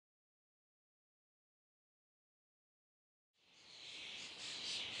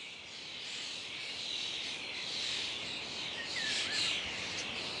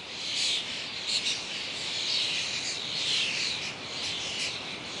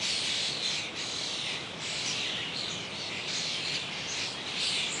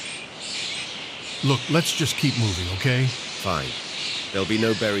Look, let's just keep moving, okay? Fine. There'll be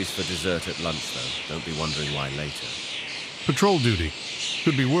no berries for dessert at lunch, though. Don't be wondering why later. Patrol duty.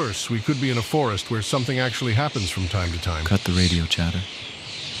 Could be worse. We could be in a forest where something actually happens from time to time. Cut the radio chatter.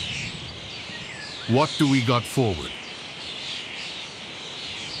 What do we got forward?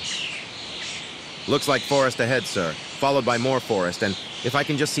 Looks like forest ahead, sir. Followed by more forest, and if I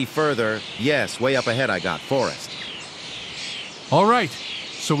can just see further, yes, way up ahead I got forest. All right.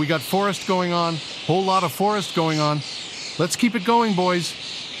 So we got forest going on. Whole lot of forest going on. Let's keep it going, boys.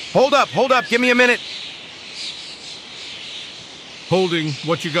 Hold up, give me a minute. Holding,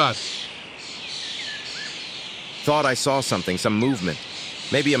 what you got? Thought I saw something, some movement.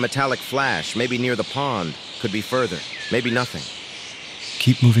 Maybe a metallic flash, maybe near the pond. Could be further, maybe nothing.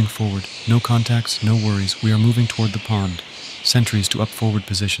 Keep moving forward. No contacts, no worries. We are moving toward the pond. Sentries to up forward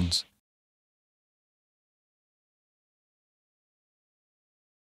positions.